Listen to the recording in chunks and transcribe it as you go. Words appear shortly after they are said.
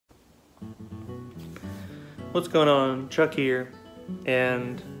What's going on? Chuck here,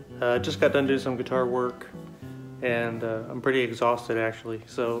 and just got done doing some guitar work, and I'm pretty exhausted actually.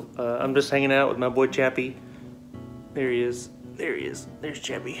 So I'm just hanging out with my boy Chappie. There he is. There he is. There's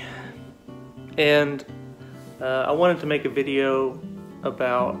Chappie. And I wanted to make a video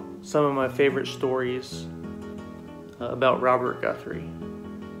about some of my favorite stories about Robert Guthrie.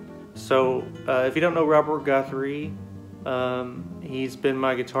 So if you don't know Robert Guthrie, he's been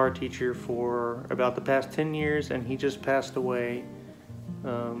my guitar teacher for about the past 10 years, and he just passed away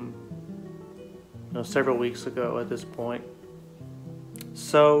several weeks ago at this point.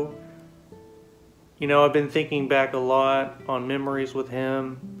 So, I've been thinking back a lot on memories with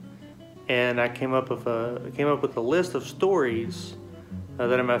him, and I came up with a list of stories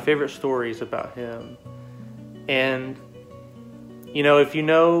that are my favorite stories about him. And if you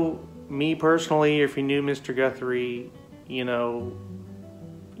know me personally, or if you knew Mr. Guthrie,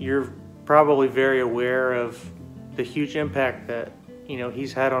 you're probably very aware of the huge impact that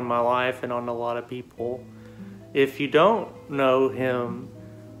he's had on my life and on a lot of people. If you don't know him,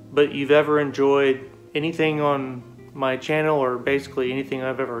 but you've ever enjoyed anything on my channel, or basically anything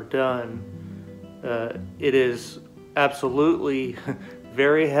I've ever done, it is absolutely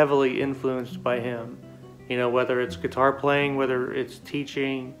very heavily influenced by him. Whether it's guitar playing, whether it's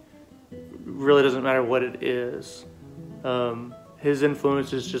teaching, really doesn't matter what it is. His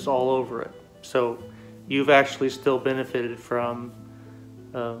influence is just all over it. So you've actually still benefited from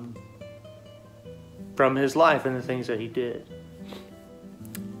his life and the things that he did.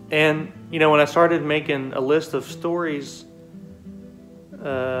 And when I started making a list of stories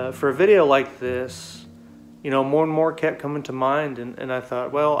for a video like this, more and more kept coming to mind, and I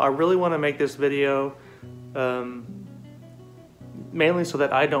thought, well, I really want to make this video mainly so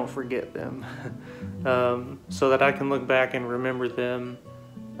that I don't forget them. So that I can look back and remember them,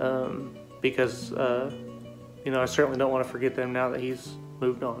 because I certainly don't want to forget them now that he's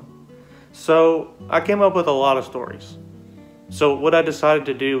moved on. So I came up with a lot of stories. So what I decided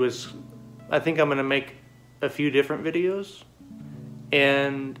to do is, I think I'm going to make a few different videos,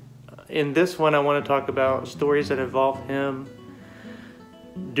 and in this one I want to talk about stories that involve him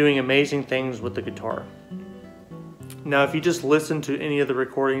doing amazing things with the guitar. Now, if you just listen to any of the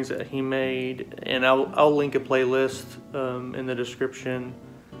recordings that he made, and I'll link a playlist in the description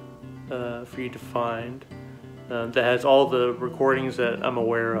for you to find that has all the recordings that I'm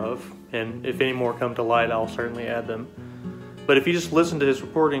aware of, and if any more come to light, I'll certainly add them. But if you just listen to his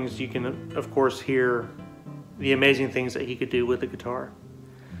recordings, you can, of course, hear the amazing things that he could do with the guitar.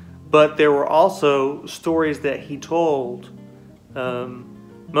 But there were also stories that he told.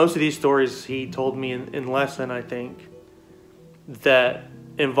 Most of these stories he told me in lesson, I think, that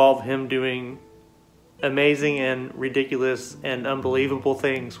involve him doing amazing and ridiculous and unbelievable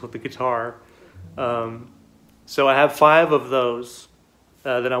things with the guitar. So I have 5 of those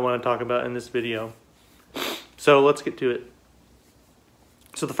that I want to talk about in this video. So let's get to it.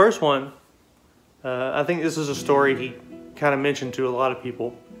 So the first one, I think this is a story he kind of mentioned to a lot of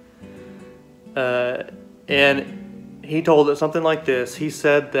people. And he told it something like this. He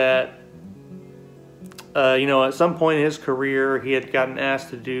said that at some point in his career, he had gotten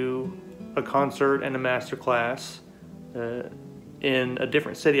asked to do a concert and a master class in a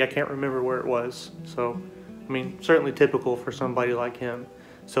different city. I can't remember where it was. So, certainly typical for somebody like him.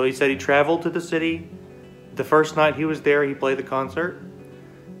 So he said he traveled to the city. The first night he was there, he played the concert.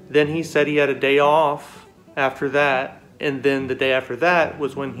 Then he said he had a day off after that. And then the day after that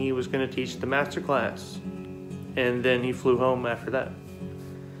was when he was going to teach the master class. And then he flew home after that.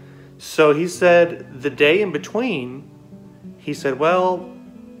 So he said the day in between, he said, well,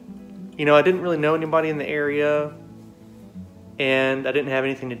 I didn't really know anybody in the area, and I didn't have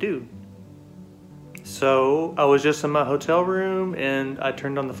anything to do. So I was just in my hotel room, and I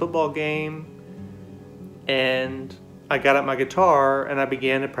turned on the football game, and I got out my guitar, and I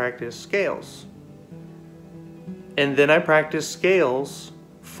began to practice scales. And then I practiced scales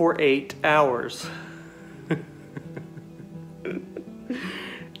for 8 hours.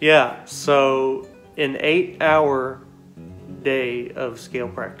 Yeah, so an 8-hour day of scale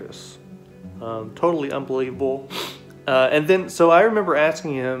practice. Totally unbelievable. And then, so I remember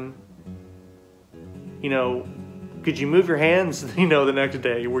asking him, could you move your hands, the next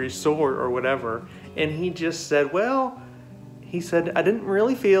day? Were you sore or whatever? And he just said, well, he said, I didn't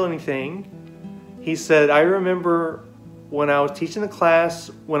really feel anything. He said, I remember when I was teaching the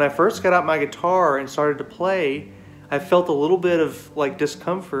class, when I first got out my guitar and started to play, I felt a little bit of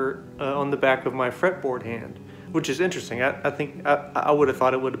discomfort on the back of my fretboard hand, which is interesting. I think I would have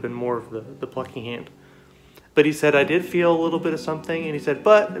thought it would have been more of the plucking hand. But he said, I did feel a little bit of something. And he said,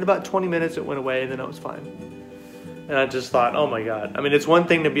 but in about 20 minutes it went away and then it was fine. And I just thought, oh my God. I mean, it's one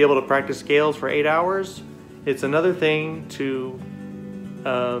thing to be able to practice scales for 8 hours. It's another thing to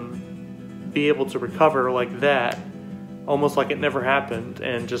be able to recover like that, almost like it never happened,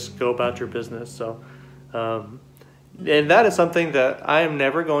 and just go about your business. So, and that is something that I am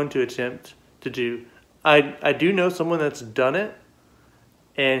never going to attempt to do. I do know someone that's done it,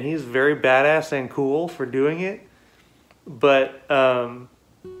 and he's very badass and cool for doing it. But,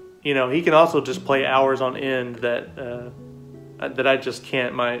 you know, he can also just play hours on end that I just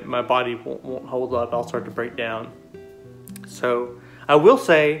can't. My body won't hold up. I'll start to break down. So I will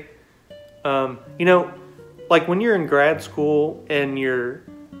say, you know, like when you're in grad school and you're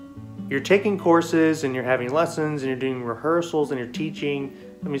taking courses and you're having lessons and you're doing rehearsals and you're teaching.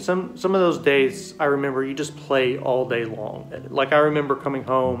 I mean, some of those days I remember you just play all day long. Like I remember coming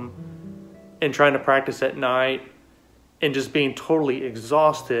home and trying to practice at night and just being totally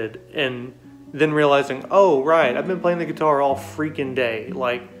exhausted, and then realizing, oh, right, I've been playing the guitar all freaking day.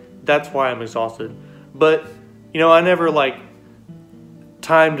 Like, that's why I'm exhausted. But, you know, I never, like,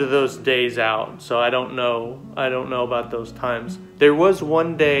 timed those days out, so I don't know about those times. There was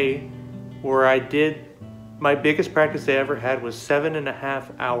one day where I did, my biggest practice I ever had was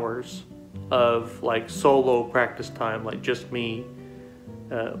 7.5 hours of, like, solo practice time, like just me,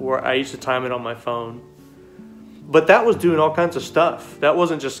 where I used to time it on my phone. But that was doing all kinds of stuff. That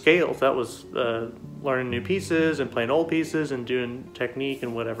wasn't just scales. That was learning new pieces and playing old pieces and doing technique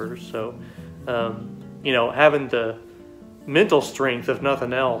and whatever. So, you know, having the mental strength, if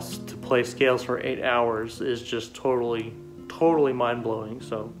nothing else, to play scales for 8 hours is just totally mind-blowing.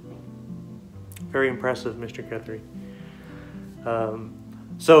 So, very impressive, Mr. Guthrie.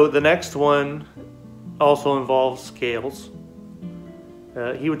 So the next one also involves scales.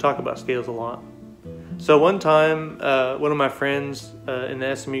 He would talk about scales a lot. So one time, one of my friends in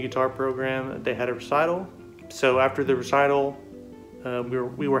the SMU guitar program, they had a recital. So after the recital,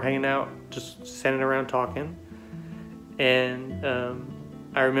 we were hanging out, just standing around talking. And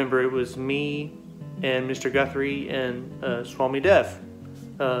I remember it was me and Mr. Guthrie and Swami Dev.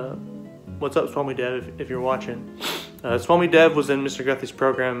 What's up, Swami Dev, if you're watching? Swami Dev was in Mr. Guthrie's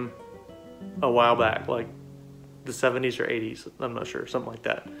program a while back, like the 70s or 80s. I'm not sure, something like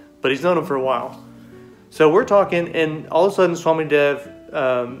that. But he's known him for a while. So we're talking, and all of a sudden Swami Dev,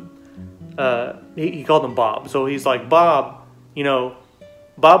 he called him Bob. So he's like, Bob, you know,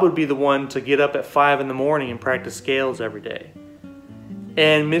 Bob would be the one to get up at 5 in the morning and practice scales every day.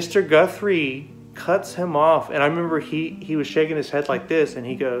 And Mr. Guthrie cuts him off, and I remember he was shaking his head like this, and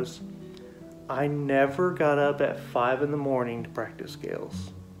he goes, I never got up at 5 in the morning to practice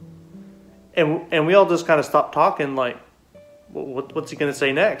scales. And we all just kind of stopped talking, like, what's he going to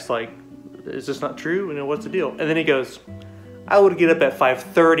say next? Like, is this not true? You know, what's the deal? And then he goes, I would get up at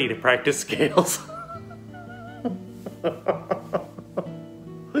 5:30 to practice scales.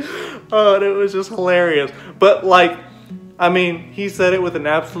 Oh, and it was just hilarious. But, like, I mean, he said it with an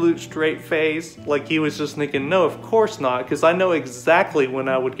absolute straight face. Like, he was just thinking, no, of course not. Because I know exactly when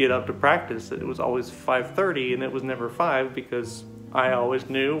I would get up to practice. It was always 5:30, and it was never 5 because I always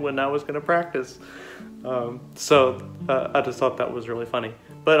knew when I was going to practice. So I just thought that was really funny.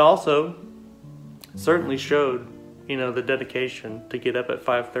 But also, certainly showed, you know, the dedication to get up at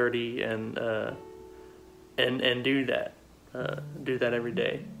 5:30 and do that every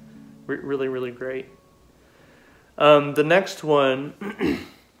day. Really, really great. The next one,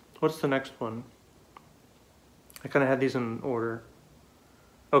 what's the next one? I kind of had these in order.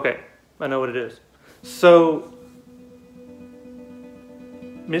 Okay, I know what it is. So,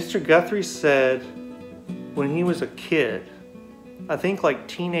 Mr. Guthrie said when he was a kid, I think like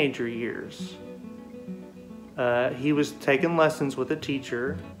teenager years, he was taking lessons with a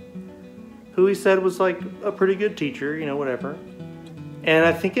teacher who he said was like a pretty good teacher, you know, whatever. And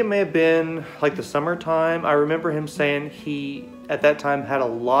I think it may have been like the summertime. I remember him saying he, at that time, had a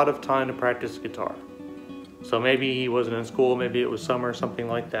lot of time to practice guitar. So maybe he wasn't in school, maybe it was summer, something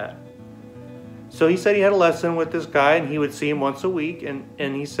like that. So he said he had a lesson with this guy and he would see him once a week. And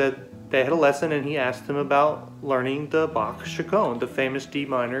he said they had a lesson and he asked him about learning the Bach chaconne, the famous D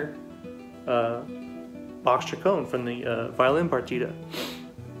minor Bach chaconne from the violin partita.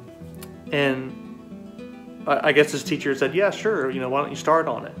 And I guess his teacher said, yeah, sure, you know, why don't you start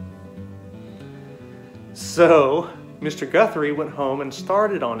on it? So Mr. Guthrie went home and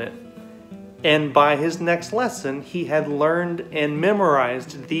started on it. And by his next lesson, he had learned and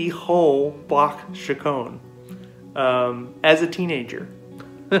memorized the whole Bach chaconne as a teenager.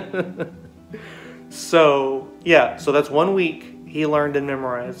 So, yeah, so that's 1 week he learned and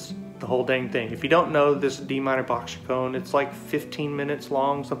memorized the whole dang thing. If you don't know this D minor Bach chaconne, it's like 15 minutes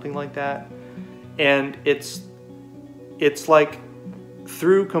long, something like that. And it's like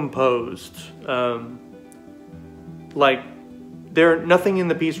through composed. Like nothing in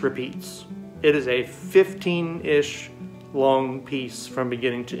the piece repeats. It is a 15-ish long piece from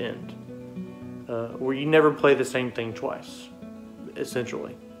beginning to end, where you never play the same thing twice,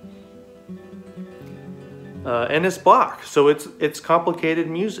 essentially. And it's Bach, so it's complicated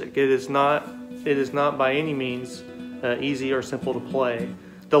music. It is not by any means easy or simple to play.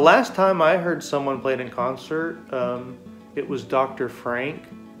 The last time I heard someone play it in concert, it was Dr. Frank,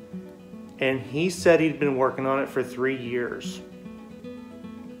 and he said he'd been working on it for 3 years.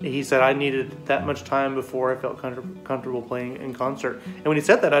 He said, I needed that much time before I felt comfortable playing in concert. And when he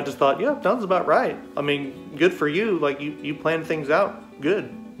said that, I just thought, yeah, sounds about right. I mean, good for you. Like, you plan things out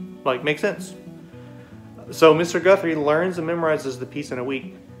good. Like, makes sense. So Mr. Guthrie learns and memorizes the piece in a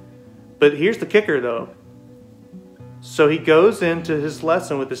week. But here's the kicker, though. So he goes into his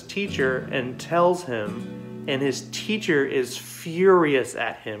lesson with his teacher and tells him, and his teacher is furious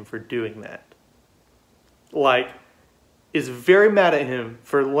at him for doing that. Like, is very mad at him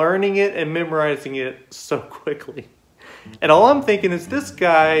for learning it and memorizing it so quickly. And all I'm thinking is, this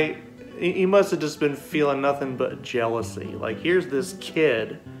guy, he must have just been feeling nothing but jealousy. Like, here's this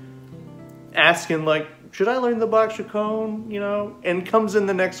kid asking, like, should I learn the Bach chaconne, you know? And comes in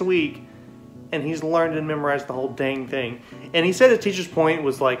the next week, and he's learned and memorized the whole dang thing. And he said his teacher's point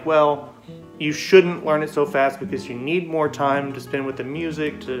was like, well, you shouldn't learn it so fast because you need more time to spend with the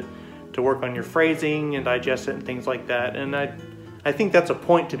music, to work on your phrasing and digest it and things like that. And I think that's a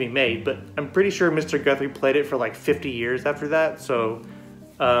point to be made, but I'm pretty sure Mr. Guthrie played it for like 50 years after that, so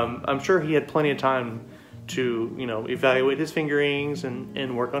I'm sure he had plenty of time to, you know, evaluate his fingerings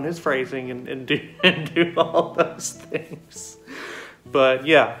and work on his phrasing and do all those things. But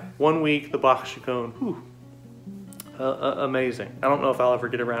yeah, 1 week, the Bach chaconne, whew, amazing. I don't know if I'll ever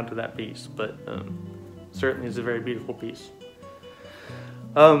get around to that piece, but certainly is a very beautiful piece.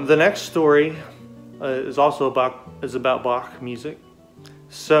 The next story is also about Bach music.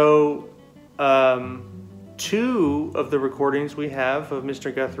 So 2 of the recordings we have of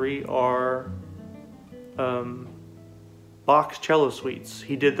Mr. Guthrie are Bach's cello suites.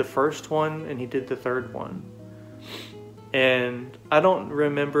 He did the first one and he did the third one. And I don't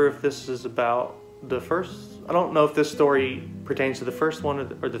remember if this is about the first. I don't know if this story pertains to the first one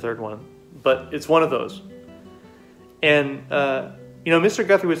or the third one, but it's one of those. And you know, Mr.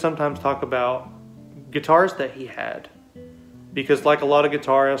 Guthrie would sometimes talk about guitars that he had, because like a lot of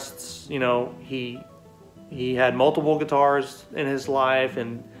guitarists, you know, he had multiple guitars in his life,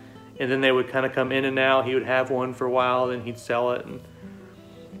 and then they would kind of come in and out. He would have one for a while, then he'd sell it,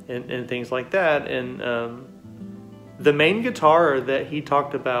 and things like that. And the main guitar that he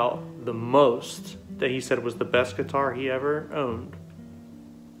talked about the most, that he said was the best guitar he ever owned,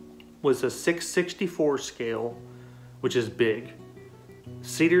 was a 664 scale, which is big,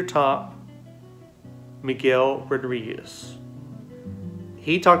 cedar top Miguel Rodriguez.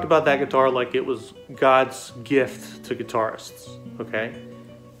 He talked about that guitar like it was God's gift to guitarists, okay?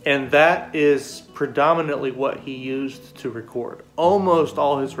 And that is predominantly what he used to record. Almost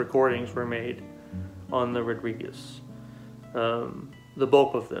all his recordings were made on the Rodriguez, the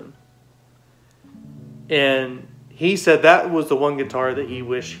bulk of them. And he said that was the one guitar that he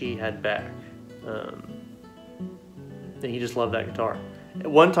wished he had back. He just loved that guitar.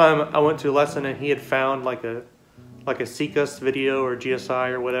 One time I went to a lesson and he had found like a Seacust video or GSI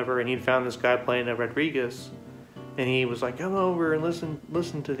or whatever, and he'd found this guy playing a Rodriguez, and he was like, come over and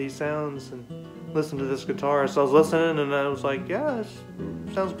listen to these sounds and listen to this guitar. So I was listening and I was like, yeah,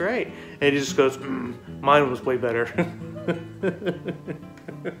 this sounds great. And he just goes, mine was way better.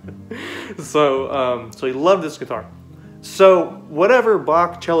 So he loved this guitar. So whatever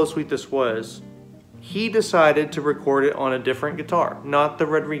Bach cello suite this was, he decided to record it on a different guitar, not the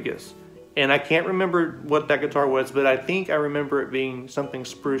Rodriguez. And I can't remember what that guitar was, but I think I remember it being something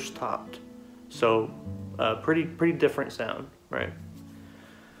spruce topped. So pretty different sound, right?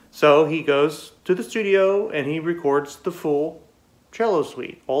 So he goes to the studio and he records the full cello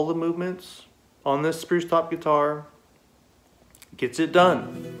suite, all the movements on this spruce top guitar, gets it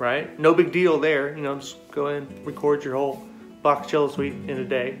done, right? No big deal there, you know, just go ahead and record your whole Bach cello suite in a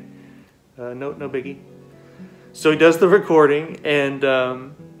day. No biggie. So he does the recording, and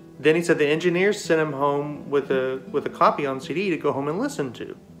then he said the engineers sent him home with a copy on CD to go home and listen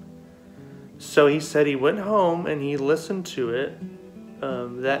to. So he said he went home and he listened to it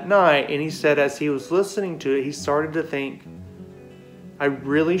that night, and he said as he was listening to it, he started to think, I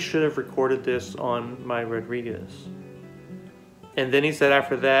really should have recorded this on my Rodriguez. And then he said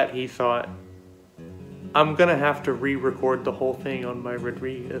after that, he thought, I'm going to have to re-record the whole thing on my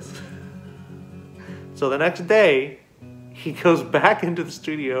Rodriguez. So the next day, he goes back into the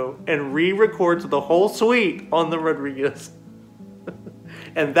studio and re-records the whole suite on the Rodriguez.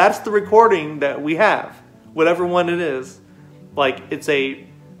 And that's the recording that we have, whatever one it is. Like, it's a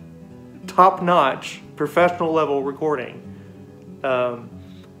top-notch, professional level recording.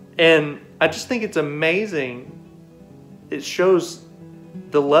 And I just think it's amazing. It shows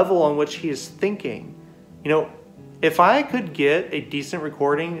the level on which he is thinking. You know, if I could get a decent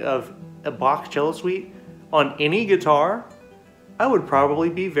recording of a Bach cello suite on any guitar, I would probably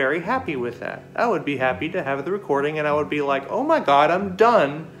be very happy with that. I would be happy to have the recording, and I would be like, oh my God, I'm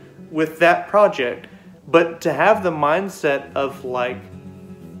done with that project. But to have the mindset of, like,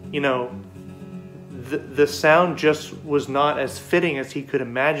 you know, the sound just was not as fitting as he could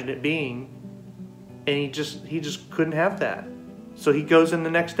imagine it being, and he just couldn't have that. So he goes in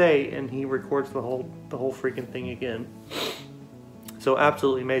the next day and he records the whole freaking thing again. So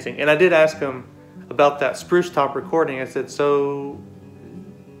absolutely amazing. And I did ask him about that spruce top recording. I said, so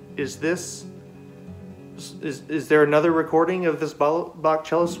is there another recording of this Bach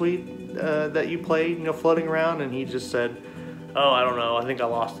cello suite that you played, you know, floating around? And he just said, oh, I don't know, I think I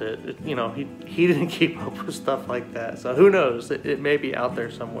lost it. You know, he didn't keep up with stuff like that. So who knows, it may be out there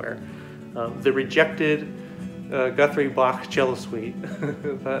somewhere. The rejected Guthrie Bach cello suite.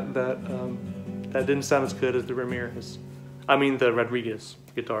 that didn't sound as good as the the Rodriguez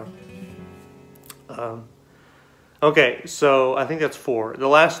guitar. Okay, so I think that's 4. The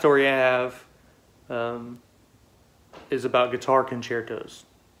last story I have is about guitar concertos.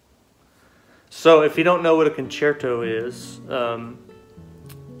 So if you don't know what a concerto is,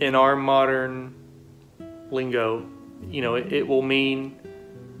 in our modern lingo, you know, it will mean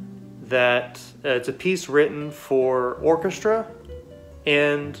that it's a piece written for orchestra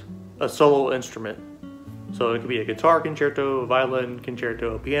and a solo instrument. So it could be a guitar concerto, a violin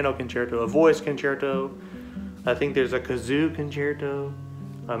concerto, a piano concerto, a voice concerto. I think there's a kazoo concerto.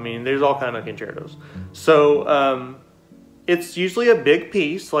 I mean, there's all kinds of concertos. So it's usually a big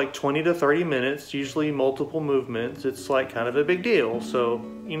piece, like 20 to 30 minutes, usually multiple movements. It's like kind of a big deal. So,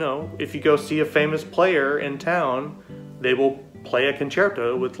 you know, if you go see a famous player in town, they will play a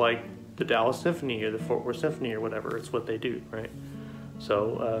concerto with, like, the Dallas Symphony or the Fort Worth Symphony or whatever. It's what they do, right?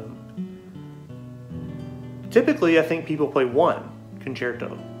 So typically I think people play 1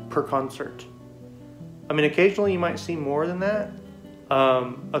 concerto per concert. I mean, occasionally you might see more than that.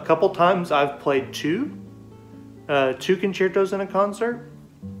 A couple times I've played 2 concertos in a concert.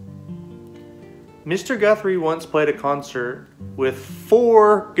 Mr. Guthrie once played a concert with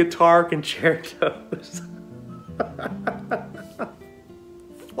 4 guitar concertos.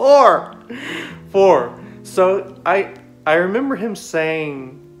 4. So I remember him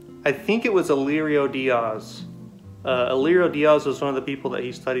saying, I think it was Allred Diaz. Allred Diaz was one of the people that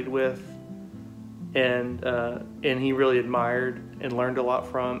he studied with, and he really admired and learned a lot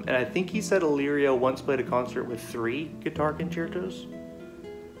from. And I think he said Allred once played a concert with 3 guitar concertos.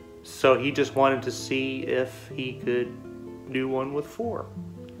 So he just wanted to see if he could do one with 4.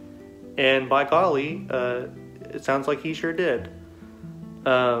 And by golly, it sounds like he sure did.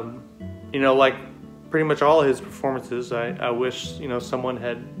 You know, like pretty much all of his performances, I wish, you know, someone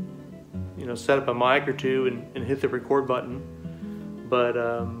had, you know, set up a mic or 2 and hit the record button. But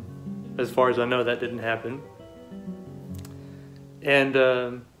as far as I know, that didn't happen. And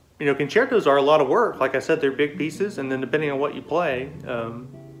you know, concertos are a lot of work. Like I said, they're big pieces, and then depending on what you play,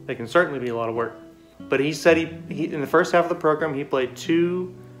 they can certainly be a lot of work. But he said he in the first half of the program, he played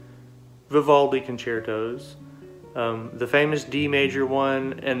 2 Vivaldi concertos. The famous D major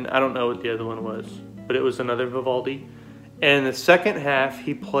one, and I don't know what the other one was, but it was another Vivaldi. And in the second half,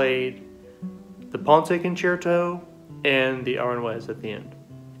 he played the Ponce concerto and the Aranjuez at the end.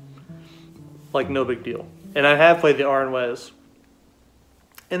 Like, no big deal. And I have played the Aranjuez,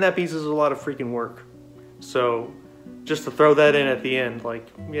 and that piece is a lot of freaking work. So just to throw that in at the end, like,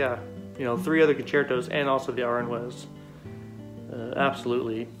 yeah, you know, 3 other concertos and also the Aranjuez.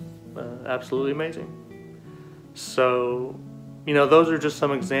 Absolutely amazing. So, you know, those are just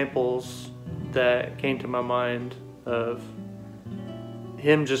some examples that came to my mind of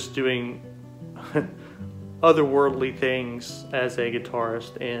him just doing otherworldly things as a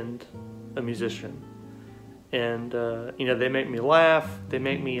guitarist and a musician. And, you know, they make me laugh, they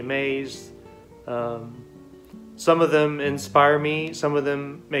make me amazed. Some of them inspire me, some of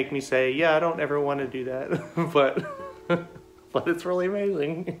them make me say, yeah, I don't ever want to do that, but it's really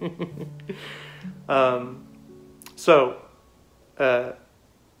amazing. So, it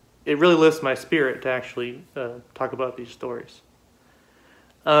really lifts my spirit to actually talk about these stories.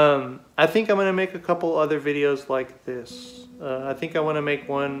 I think I'm going to make a couple other videos like this. I think I want to make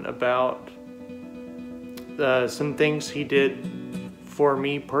one about some things he did for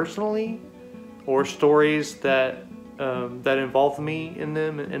me personally, or stories that that involved me in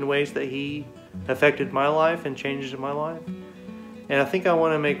them in ways that he affected my life and changed my life. And I think I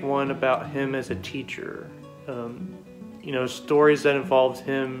want to make one about him as a teacher. You know, stories that involved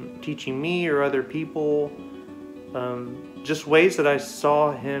him teaching me or other people. Just ways that I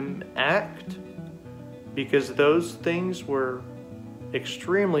saw him act, because those things were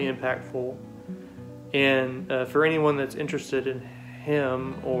extremely impactful. And for anyone that's interested in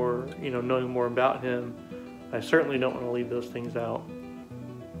him, or knowing more about him, I certainly don't want to leave those things out.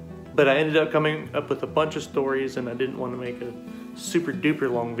 But I ended up coming up with a bunch of stories, and I didn't want to make a super duper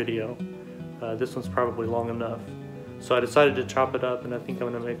long video. This one's probably long enough. So I decided to chop it up, and I think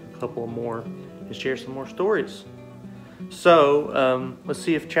I'm going to make a couple more and share some more stories. So let's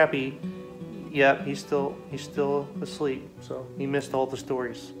see if Chappie, yep, he's still asleep, so he missed all the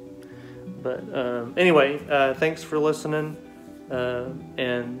stories. But anyway, thanks for listening,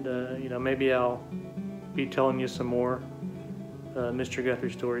 and maybe I'll be telling you some more Mr.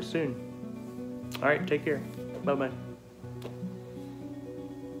 Guthrie stories soon. All right, take care. Bye-bye.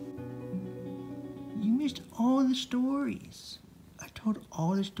 You missed all the stories. I told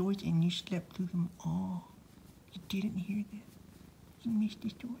all the stories and you slept through them all. You didn't hear them. You missed the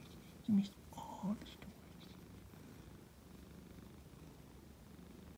stories. You missed all the stories.